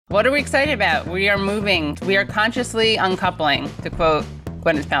What are we excited about? We are moving. We are consciously uncoupling, to quote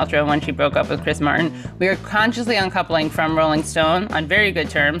Gwyneth Paltrow when she broke up with Chris Martin. We are consciously uncoupling from Rolling Stone on very good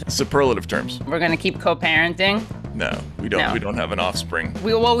terms. Superlative terms. We're going to keep co-parenting. No, we don't. No. We don't have an offspring.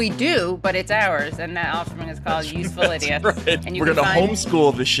 We do, but it's ours, and that offspring is called Useful Idiots. Right. And We're going to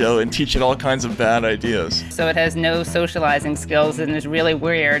homeschool the show and teach it all kinds of bad ideas. So it has no socializing skills and is really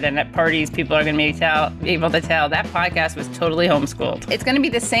weird. And at parties, people are going to be able to tell that podcast was totally homeschooled. It's going to be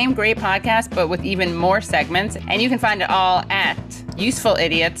the same great podcast, but with even more segments. And you can find it all at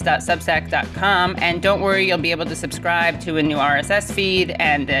usefulidiots.substack.com. And don't worry, you'll be able to subscribe to a new RSS feed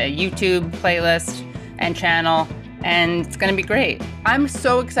and a YouTube playlist and channel. And it's going to be great. I'm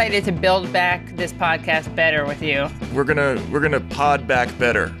so excited to build back this podcast better with you. We're gonna pod back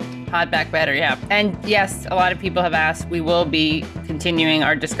better. Pod back better, yeah. And yes, a lot of people have asked, we will be continuing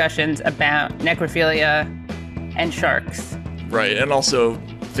our discussions about necrophilia and sharks. Right, and also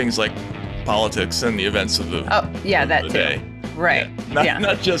things like politics and the events of the that too. day. Right. Yeah.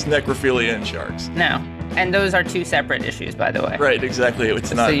 Not just necrophilia and sharks. No. And those are two separate issues, by the way. Right, exactly. It's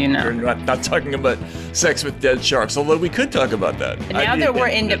Just not, so you know. We're not talking about sex with dead sharks, although we could talk about that. And now that we're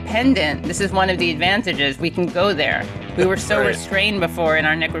independent, this is one of the advantages. We can go there. We were so restrained before in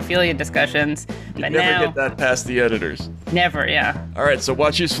our necrophilia discussions, but never get that past the editors. Never, yeah. All right, so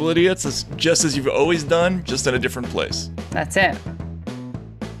watch Useful Idiots. It's just as you've always done, just in a different place. That's it.